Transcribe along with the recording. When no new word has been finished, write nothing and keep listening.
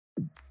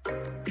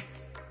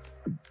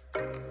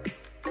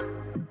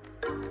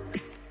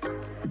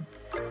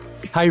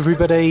Hey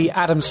everybody,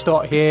 Adam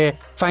Stott here.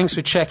 Thanks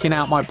for checking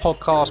out my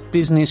podcast,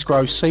 Business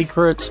Growth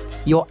Secrets.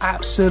 You're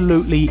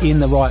absolutely in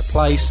the right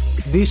place.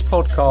 This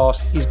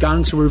podcast is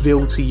going to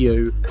reveal to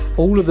you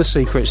all of the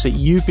secrets that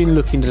you've been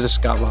looking to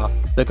discover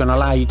that are going to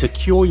allow you to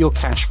cure your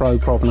cash flow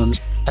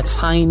problems,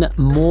 attain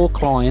more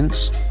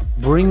clients,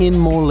 bring in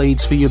more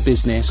leads for your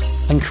business,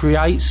 and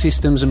create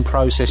systems and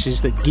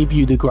processes that give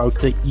you the growth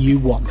that you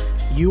want.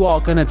 You are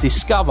going to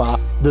discover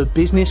the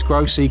business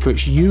growth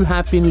secrets you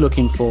have been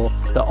looking for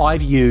that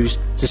I've used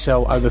to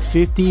sell over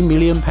 £50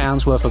 million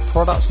worth of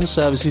products and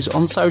services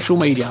on social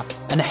media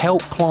and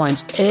help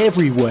clients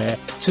everywhere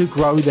to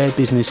grow their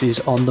businesses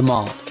on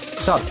demand.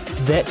 So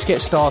let's get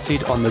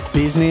started on the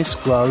Business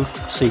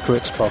Growth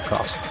Secrets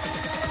podcast.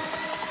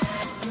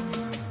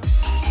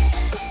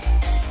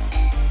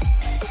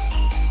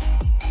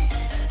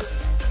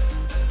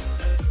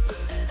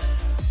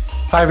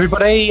 Hi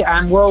everybody,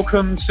 and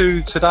welcome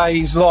to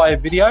today's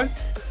live video.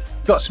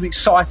 Got some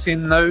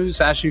exciting news,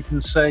 as you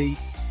can see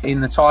in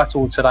the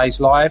title of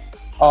today's live.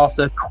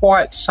 After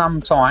quite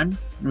some time,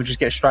 we'll just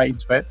get straight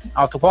into it.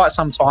 After quite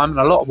some time and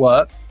a lot of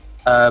work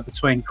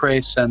between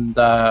Chris and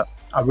a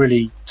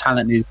really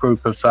talented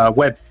group of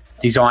web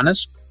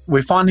designers,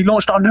 we finally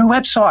launched our new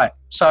website.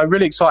 So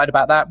really excited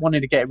about that. Wanted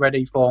to get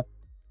ready for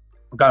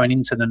going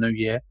into the new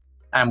year.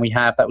 And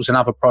that was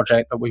another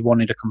project that we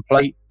wanted to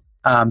complete.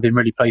 Been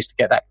really pleased to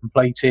get that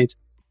completed.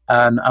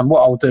 And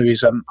what I'll do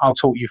is I'll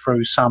talk you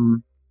through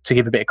to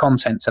give a bit of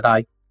content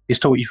today, is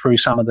talk you through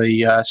some of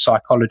the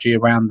psychology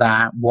around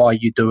that, why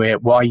you do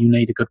it, why you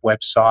need a good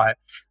website,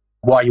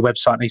 why your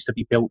website needs to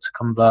be built to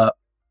convert.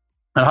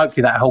 And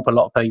hopefully that'll help a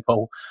lot of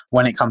people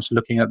when it comes to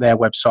looking at their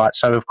website.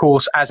 So, of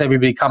course, as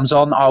everybody comes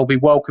on, I'll be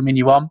welcoming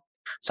you on.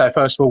 So,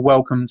 first of all,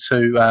 welcome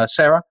to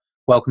Sarah,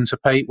 welcome to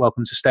Pete,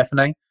 welcome to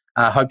Stephanie.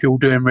 Hope you're all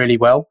doing really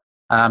well.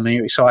 And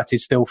you're excited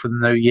still for the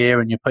new year,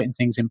 and you're putting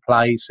things in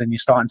place and you're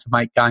starting to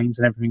make gains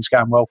and everything's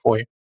going well for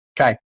you.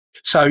 Okay.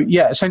 So,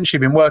 yeah, essentially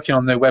been working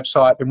on the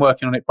website, been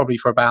working on it probably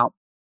for about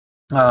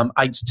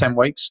 8 to 10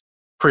 weeks.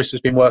 Chris has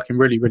been working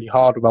really, really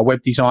hard with our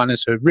web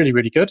designers who are really,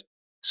 really good.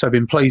 So I've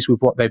been pleased with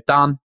what they've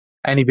done.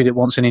 Anybody that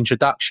wants an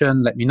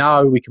introduction, let me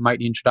know. We can make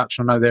the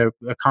introduction. I know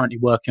they're currently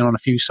working on a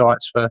few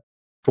sites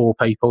for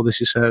people.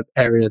 This is an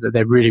area that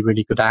they're really,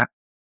 really good at.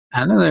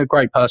 And they're a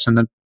great person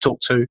to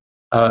talk to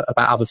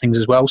about other things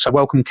as well. So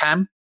welcome,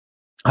 Cam.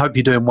 I hope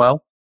you're doing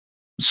well.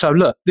 So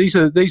look, these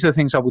are the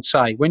things I would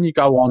say. When you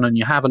go on and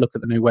you have a look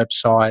at the new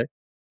website,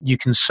 you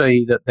can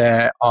see that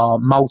there are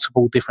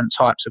multiple different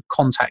types of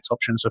contact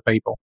options for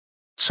people.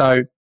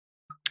 So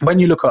when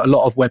you look at a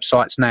lot of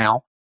websites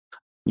now,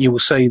 you will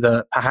see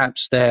that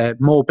perhaps they're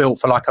more built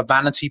for like a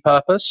vanity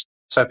purpose.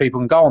 So people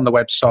can go on the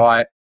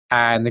website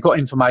and they've got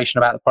information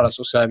about the products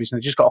or service and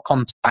they've just got a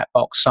contact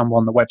box somewhere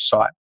on the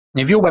website.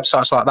 And if your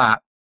website's like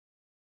that,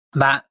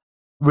 that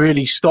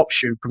really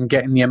stops you from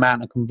getting the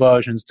amount of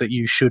conversions that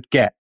you should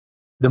get.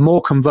 The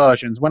more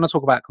conversions, when I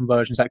talk about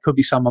conversions, that could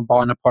be someone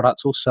buying a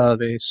product or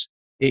service.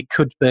 It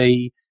could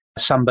be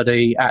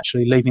somebody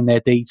actually leaving their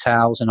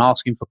details and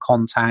asking for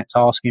contact,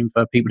 asking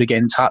for people to get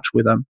in touch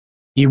with them.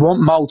 You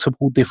want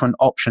multiple different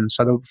options.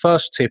 So the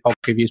first tip I'll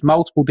give you is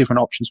multiple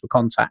different options for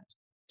contact.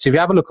 So if you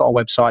have a look at our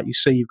website, you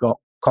see you've got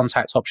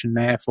contact option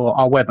there for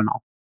our webinar.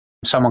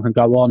 Someone can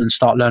go on and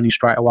start learning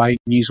straight away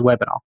and use a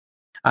webinar.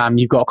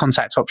 You've got a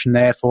contact option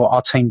there for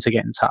our team to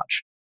get in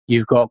touch.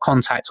 You've got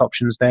contact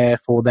options there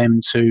for them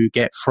to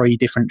get free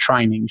different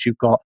trainings. You've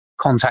got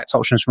contact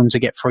options for them to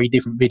get free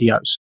different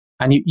videos.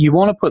 And you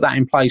want to put that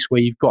in place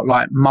where you've got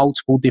like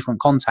multiple different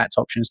contact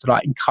options to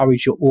like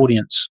encourage your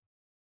audience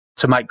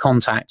to make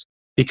contact,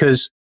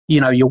 because,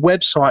 you know, your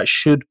website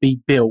should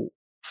be built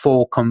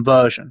for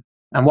conversion.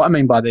 And what I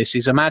mean by this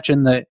is,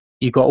 imagine that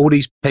you've got all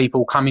these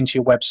people coming to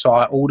your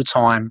website all the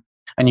time.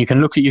 And you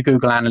can look at your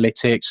Google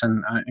Analytics,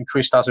 and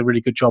Chris does a really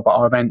good job at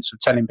our events of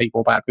telling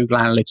people about Google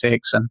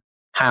Analytics and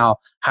how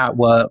it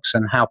works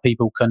and how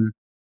people can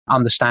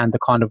understand the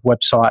kind of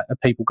website of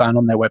people going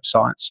on their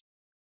websites.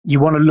 You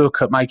want to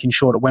look at making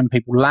sure that when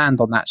people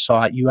land on that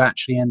site, you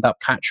actually end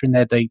up capturing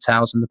their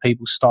details and the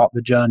people start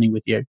the journey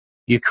with you.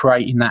 You're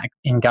creating that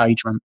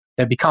engagement.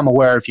 They become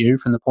aware of you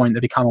from the point they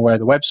become aware of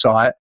the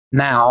website.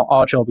 Now,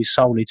 our job is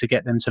solely to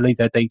get them to leave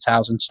their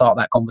details and start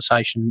that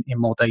conversation in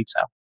more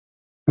detail.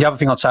 The other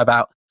thing I'd say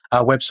about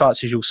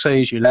websites, as you'll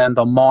see, as you land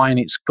on mine,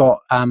 it's got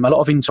a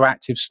lot of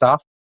interactive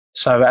stuff.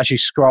 So as you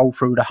scroll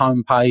through the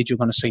homepage, you're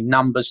going to see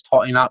numbers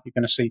totting up. You're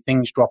going to see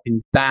things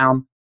dropping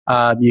down.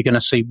 You're going to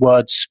see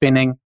words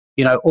spinning.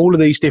 You know, all of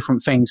these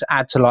different things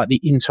add to like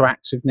the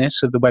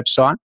interactiveness of the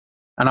website.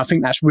 And I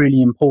think that's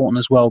really important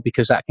as well,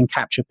 because that can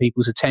capture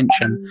people's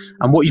attention.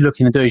 And what you're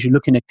looking to do is you're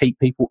looking to keep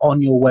people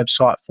on your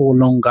website for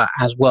longer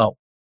as well.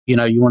 You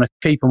know, you want to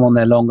keep them on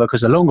there longer,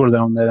 because the longer they're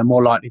on there, the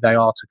more likely they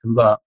are to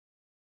convert.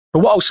 But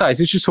what I'll say is,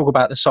 let's just talk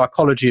about the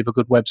psychology of a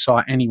good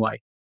website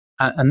anyway.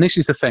 And this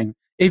is the thing.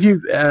 If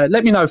you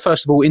let me know,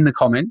 first of all, in the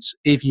comments,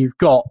 if you've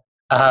got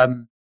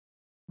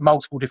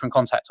multiple different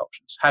contact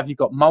options. Have you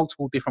got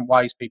multiple different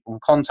ways people can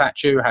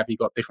contact you? Have you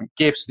got different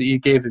gifts that you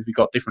give? Have you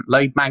got different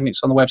lead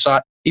magnets on the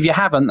website? If you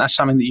haven't, that's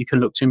something that you can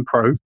look to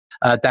improve.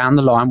 down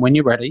the line when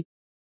you're ready.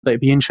 But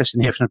it'd be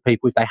interesting to hear from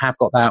people if they have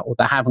got that or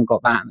they haven't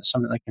got that, and it's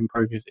something they can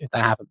improve if they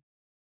haven't.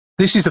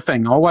 This is the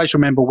thing. I always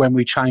remember when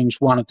we changed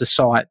one of the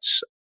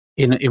sites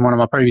in one of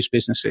my previous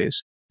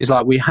businesses, is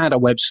like we had a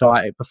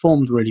website, it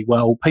performed really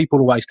well. People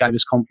always gave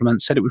us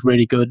compliments, said it was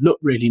really good,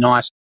 looked really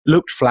nice,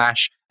 looked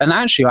flash. And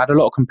actually, I had a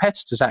lot of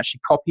competitors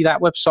actually copy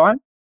that website.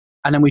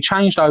 And then we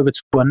changed over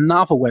to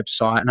another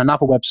website and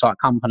another website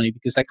company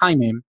because they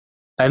came in,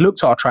 they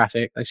looked at our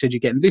traffic, they said, you're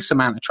getting this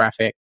amount of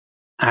traffic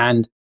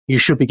and you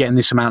should be getting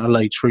this amount of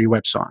leads through your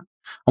website.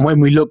 And when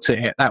we looked at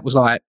it, that was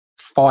like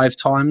 5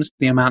 times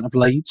the amount of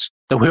leads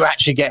that we were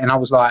actually getting. I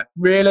was like,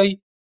 really?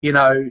 You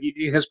know,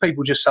 because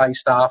people just say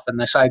stuff and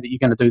they say that you're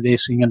going to do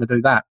this and you're going to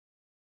do that.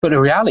 But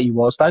the reality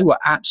was they were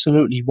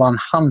absolutely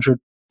 100%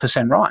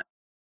 right.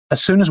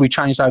 As soon as we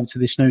changed over to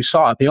this new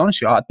site, I'll be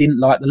honest with you, I didn't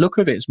like the look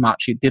of it as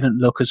much. It didn't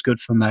look as good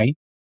for me.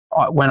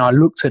 When I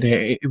looked at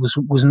it, it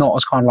was not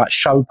as kind of like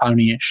show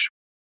pony-ish,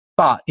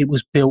 but it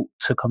was built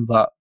to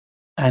convert.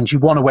 And you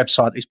want a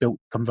website that's built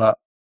to convert.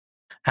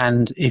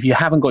 And if you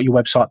haven't got your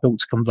website built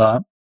to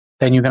convert,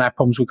 then you're going to have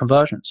problems with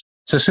conversions.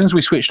 So as soon as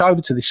we switched over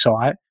to this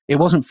site, it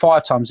wasn't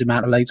 5 times the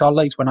amount of leads. Our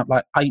leads went up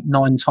like 8,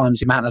 9 times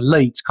the amount of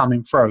leads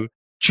coming through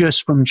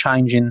just from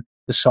changing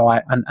the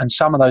site. And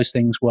some of those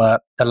things were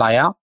the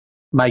layout,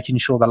 making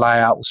sure the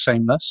layout was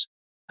seamless,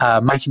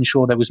 making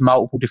sure there was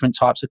multiple different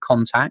types of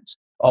contact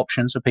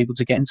options for people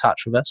to get in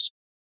touch with us,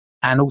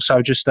 and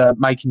also just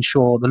making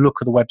sure the look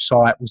of the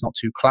website was not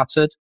too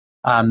cluttered.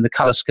 The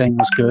color scheme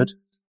was good.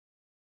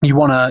 You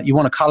want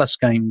a color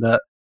scheme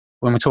that,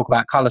 when we talk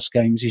about color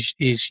schemes,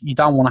 is you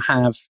don't want to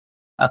have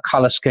a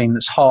color scheme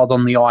that's hard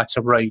on the eye to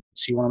read.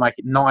 So you want to make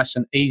it nice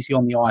and easy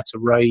on the eye to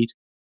read.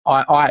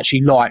 I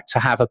actually like to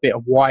have a bit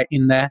of white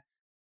in there,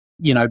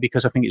 you know,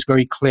 because I think it's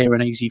very clear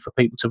and easy for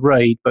people to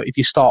read. But if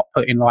you start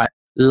putting like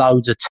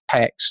loads of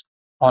text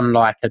on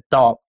like a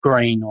dark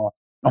green or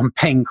on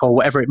pink or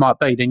whatever it might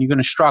be, then you're going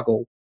to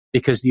struggle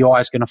because the eye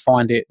is going to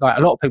find it. Like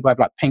a lot of people have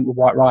like pink with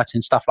white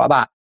writing, stuff like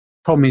that.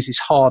 Problem is, it's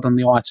hard on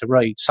the eye to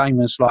read.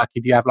 Same as like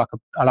if you have like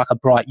a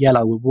bright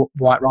yellow with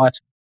white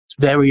writing, it's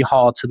very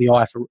hard to the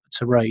eye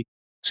to read.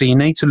 So you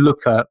need to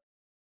look at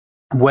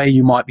where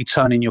you might be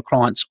turning your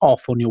clients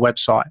off on your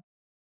website.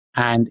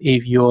 And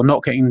if you're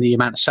not getting the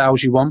amount of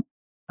sales you want,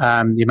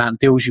 the amount of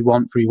deals you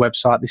want through your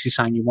website, this is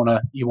something you want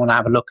to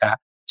have a look at.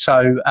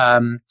 So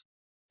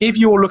if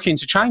you're looking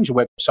to change your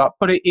website,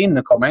 put it in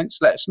the comments.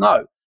 Let us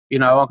know. You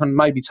know, I can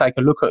maybe take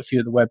a look at a few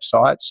of the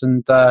websites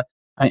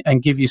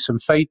and give you some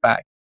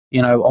feedback,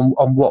 you know,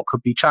 on what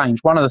could be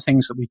changed. One of the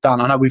things that we've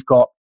done, I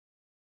know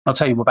I'll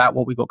tell you about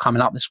what we've got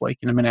coming up this week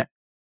in a minute,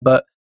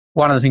 but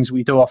one of the things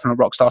we do often at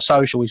Rockstar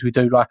Social is we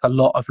do like a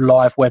lot of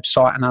live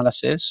website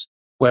analysis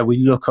where we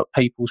look at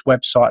people's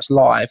websites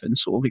live and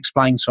sort of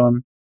explain to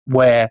them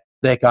where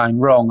they're going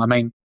wrong. I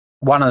mean,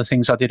 one of the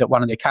things I did at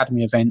one of the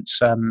Academy events,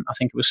 I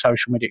think it was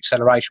Social Media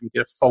Acceleration, we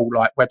did a full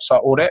like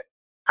website audit,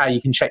 how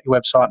you can check your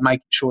website,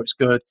 making sure it's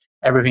good,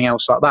 everything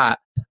else like that.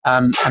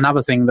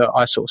 Another thing that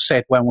I sort of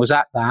said when I was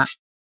at that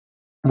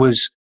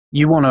was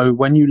you want to,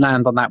 when you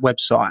land on that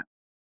website,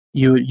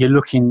 you're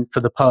looking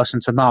for the person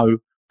to know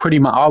pretty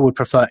much, I would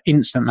prefer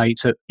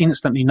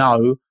instantly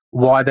know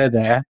why they're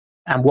there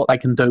and what they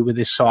can do with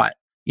this site.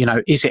 You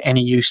know, is it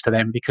any use to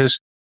them? Because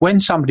when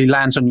somebody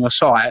lands on your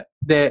site,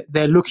 they're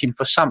looking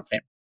for something.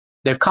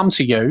 They've come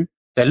to you,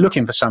 they're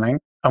looking for something,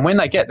 and when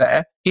they get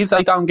there, if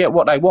they don't get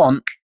what they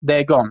want,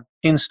 they're gone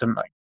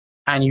instantly.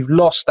 And you've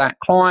lost that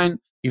client,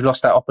 you've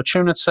lost that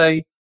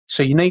opportunity.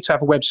 So you need to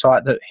have a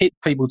website that hits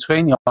people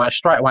between the eyes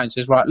straight away and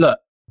says, right, look,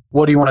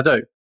 what do you want to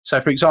do? So,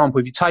 for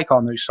example, if you take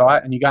our new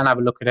site and you go and have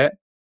a look at it,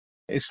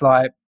 it's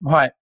like,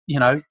 right, you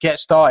know, get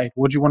started.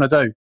 What do you want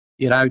to do?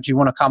 You know, do you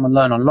want to come and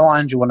learn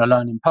online? Do you want to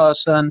learn in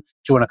person?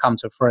 Do you want to come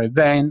to a free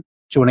event?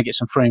 Do you want to get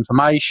some free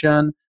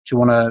information? Do you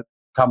want to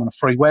come on a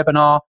free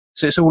webinar?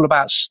 So it's all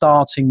about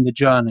starting the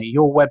journey.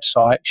 Your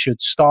website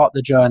should start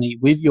the journey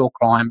with your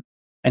client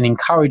and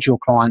encourage your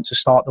client to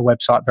start the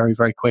website very,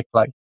 very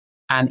quickly.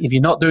 And if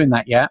you're not doing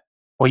that yet,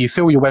 or you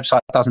feel your website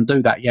doesn't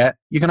do that yet,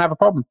 you're going to have a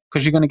problem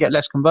because you're going to get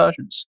less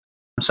conversions.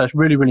 So it's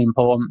really, really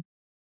important.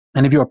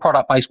 And if you're a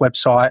product-based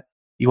website,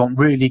 you want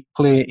really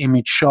clear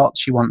image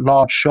shots. You want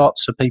large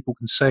shots so people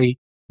can see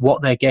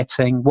what they're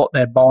getting, what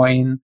they're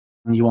buying.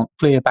 And you want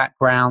clear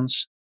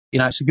backgrounds. You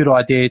know, it's a good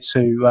idea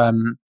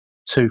to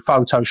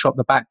Photoshop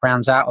the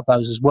backgrounds out of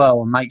those as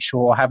well and make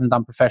sure, I haven't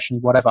done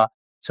professionally, whatever,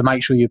 to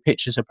make sure your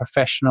pictures are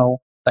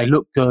professional. They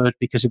look good,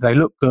 because if they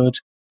look good,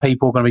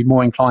 people are going to be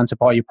more inclined to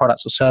buy your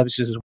products or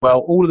services as well.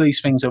 All of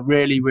these things are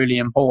really, really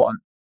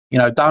important. You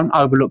know, don't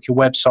overlook your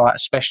website,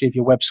 especially if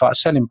your website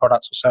is selling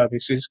products or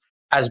services,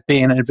 as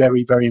being a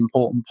very, very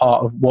important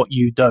part of what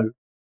you do.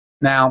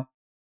 Now,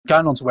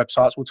 going on to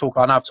websites,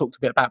 I know I've talked a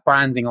bit about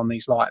branding on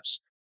these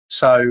lives.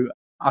 So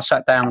I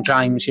sat down with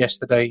James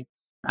yesterday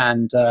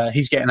and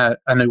he's getting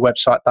a new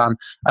website done.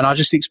 And I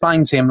just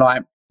explained to him,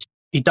 like,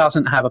 he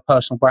doesn't have a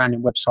personal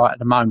branding website at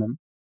the moment,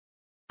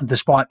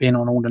 despite being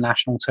on all the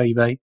national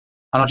TV.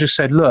 And I just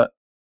said, look,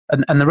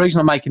 and the reason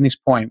I'm making this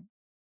point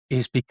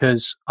is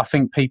because I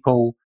think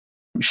people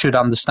should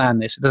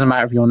understand this. It doesn't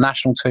matter if you're on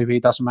national TV,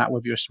 it doesn't matter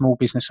whether you're a small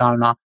business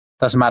owner, it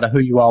doesn't matter who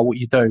you are, what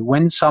you do.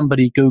 When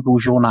somebody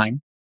Googles your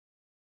name,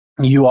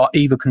 you are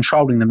either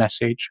controlling the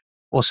message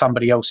or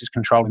somebody else is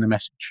controlling the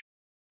message.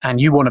 And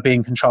you want to be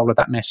in control of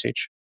that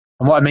message.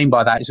 And what I mean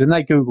by that is when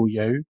they Google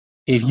you,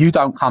 if you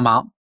don't come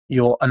up,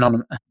 you're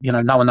anonymous.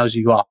 No one knows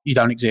who you are. You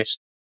don't exist.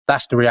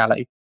 That's the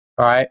reality,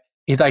 right?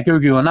 If they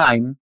Google your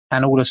name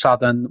and all of a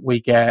sudden we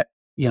get,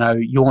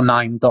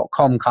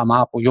 yourname.com come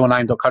up or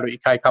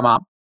yourname.co.uk come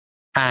up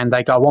and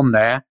they go on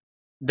there,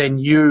 then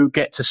you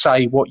get to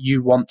say what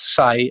you want to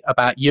say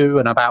about you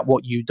and about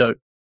what you do.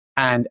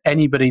 And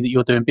anybody that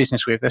you're doing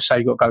business with, let's say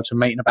you've got to go to a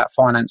meeting about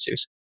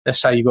finances.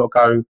 Let's say you've got to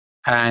go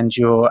and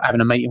you're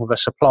having a meeting with a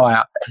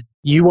supplier.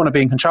 You want to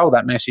be in control of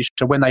that message.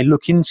 So when they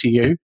look into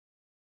you,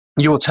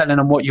 you're telling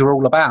them what you're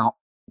all about,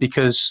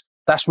 because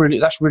that's really,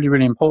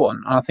 really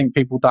important. And I think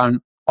people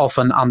don't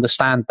often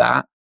understand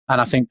that. And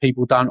I think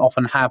people don't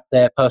often have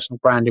their personal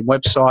branding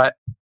website.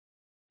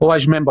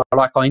 Always remember,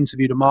 I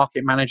interviewed a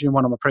market manager in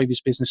one of my previous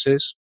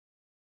businesses.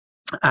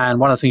 And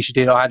one of the things she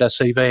did, I had her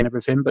CV and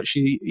everything, but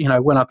she,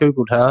 when I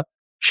Googled her,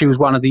 she was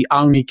one of the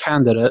only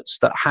candidates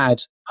that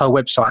had her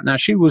website. Now,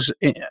 she was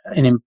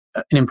an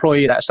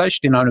employee at that stage. She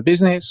didn't own a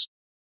business,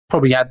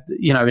 probably had,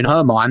 in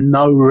her mind,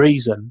 no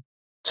reason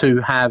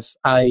to have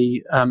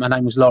her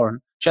name was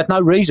Lauren. She had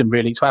no reason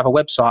really to have a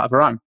website of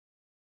her own.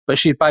 But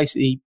she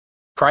basically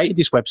created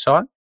this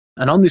website.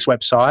 And on this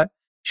website,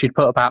 she'd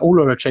put about all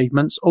her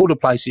achievements, all the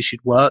places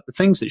she'd worked, the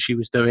things that she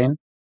was doing.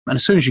 And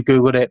as soon as you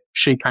Googled it,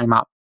 she came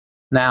up.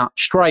 Now,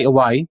 straight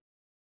away,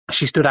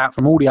 she stood out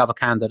from all the other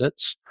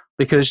candidates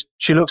because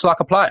she looks like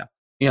a player.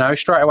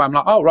 Straight away, I'm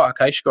like, oh, right,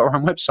 okay, she's got her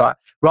own website.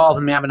 Rather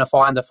than me having to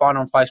find her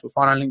on Facebook,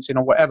 find her on LinkedIn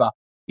or whatever.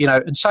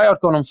 And say I'd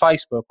gone on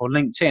Facebook or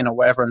LinkedIn or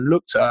whatever and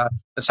looked at her,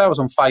 and say I was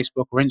on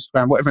Facebook or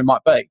Instagram, whatever it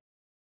might be,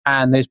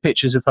 and there's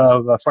pictures of her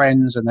with her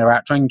friends and they're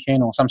out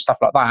drinking or some stuff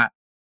like that,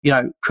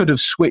 could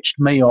have switched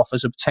me off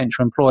as a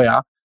potential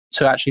employer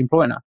to actually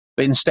employing her.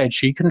 But instead,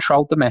 she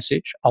controlled the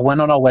message. I went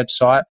on her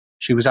website.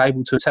 She was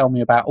able to tell me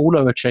about all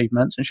her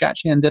achievements, and she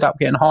actually ended up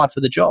getting hired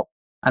for the job.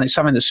 And it's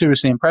something that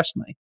seriously impressed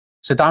me.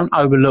 So don't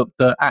overlook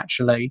that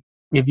actually,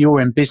 if you're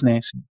in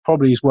business, it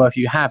probably is worth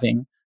you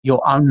having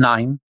your own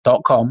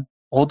name.com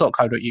or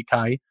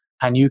 .co.uk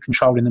and you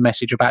controlling the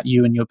message about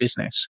you and your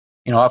business.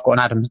 I've got an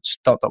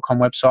adamstott.com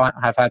website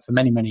I have had for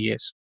many, many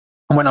years.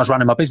 And when I was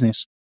running my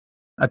business,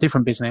 a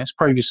different business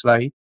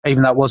previously,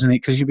 even though it wasn't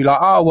it, because you'd be like,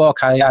 oh, well,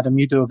 okay, Adam,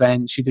 you do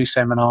events, you do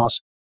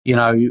seminars,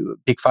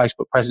 big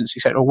Facebook presence,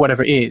 etc., or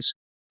whatever it is.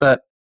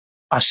 But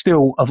I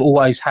still have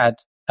always had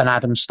an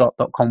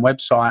adamstott.com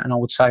website, and I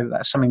would say that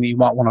that's something that you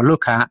might want to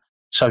look at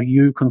so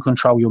you can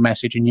control your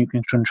message and you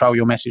can control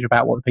your message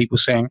about what the people are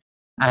saying,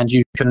 and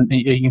you can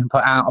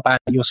put out about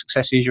your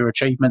successes, your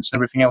achievements, and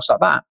everything else like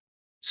that.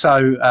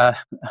 So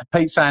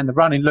Pete's saying the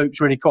running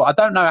loop's really cool. I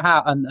don't know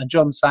how, and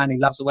John's saying he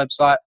loves the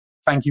website.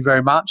 Thank you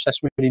very much. That's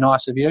really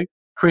nice of you.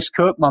 Chris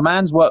Cook, my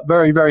man's worked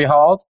very, very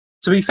hard.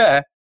 To be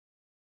fair,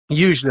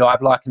 usually I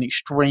have an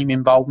extreme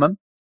involvement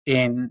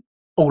in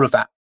all of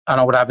that, and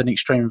I would have an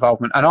extreme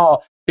involvement. And our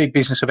big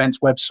business events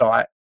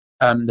website,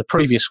 the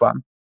previous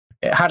one,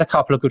 it had a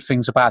couple of good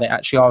things about it.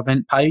 Actually, our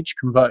event page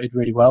converted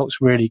really well. It's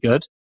really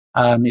good.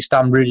 It's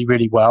done really,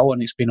 really well,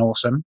 and it's been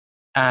awesome.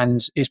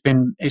 And it's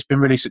been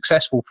really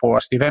successful for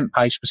us, the event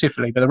page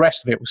specifically, but the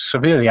rest of it was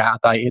severely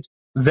outdated,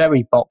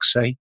 very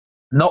boxy,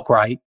 not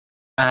great.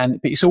 But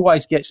it's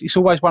always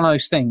one of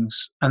those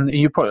things, and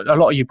a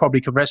lot of you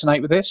probably could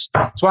resonate with this.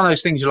 It's one of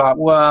those things you're like,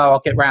 well,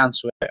 I'll get round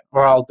to it,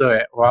 or I'll do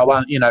it, or I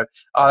won't,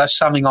 that's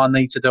something I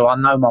need to do. I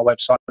know my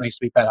website needs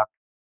to be better.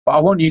 But I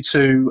want you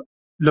to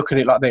look at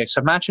it like this.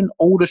 Imagine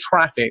all the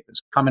traffic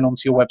that's coming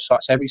onto your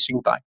websites every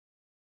single day.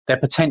 They're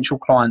potential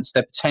clients,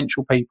 they're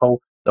potential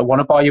people that want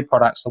to buy your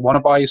products, that want to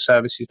buy your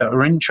services, that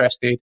are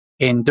interested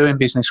in doing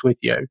business with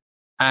you.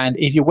 And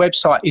if your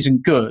website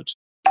isn't good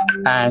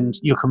and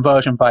your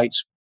conversion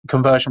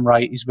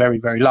rate is very,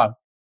 very low,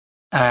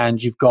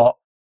 and you've got,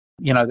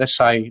 let's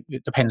say,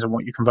 it depends on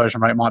what your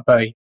conversion rate might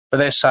be, but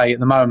let's say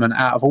at the moment,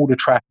 out of all the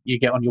traffic you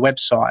get on your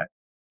website,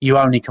 you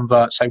only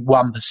convert, say,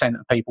 1%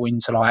 of people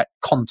into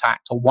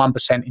contact or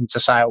 1% into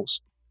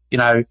sales.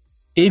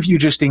 If you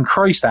just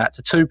increase that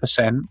to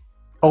 2%,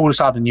 all of a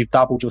sudden you've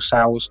doubled your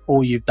sales,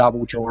 or you've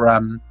doubled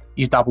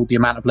the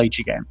amount of leads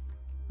you get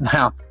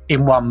now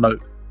in one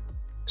move.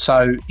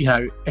 So,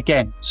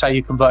 again, say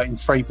you're converting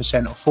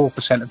 3% or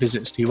 4% of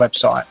visitors to your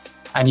website,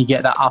 and you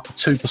get that up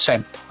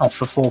 2% off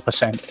for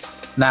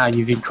 4%. Now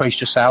you've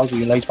increased your sales or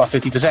your leads by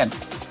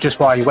 50% just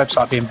via your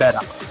website being better.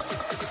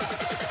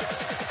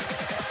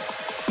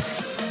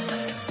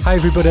 Hey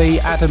everybody,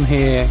 Adam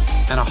here.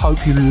 and I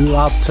hope you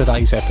loved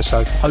today's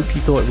episode. Hope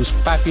you thought it was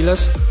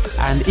fabulous,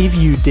 and if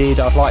you did,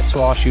 I'd like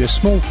to ask you a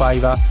small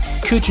favour.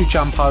 Could you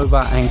jump over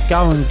and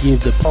go and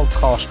give the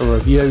podcast a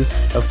review?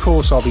 Of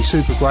course, I'll be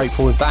super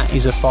grateful if that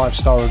is a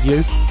 5-star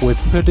review. We're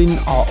putting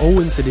our all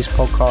into this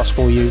podcast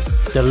for you,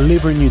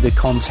 delivering you the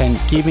content,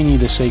 giving you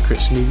the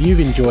secrets, and if you've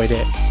enjoyed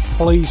it,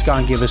 please go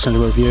and give us a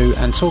review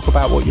and talk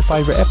about what your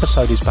favourite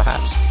episode is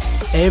perhaps.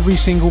 Every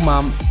single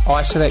month,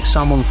 I select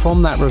someone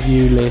from that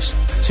review list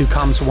to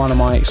come to one of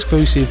my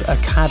exclusive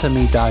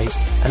Academy days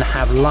and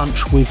have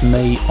lunch with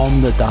me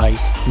on the day,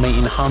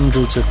 meeting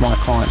hundreds of my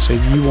clients. So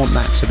if you want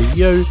that to be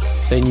you,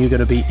 then you're going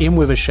to be in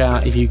with a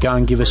shout if you go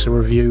and give us a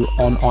review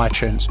on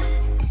iTunes.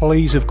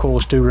 Please, of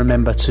course, do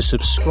remember to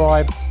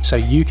subscribe so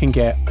you can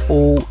get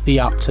all the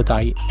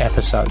up-to-date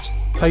episodes.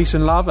 Peace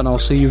and love, and I'll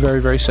see you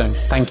very, very soon.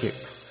 Thank you.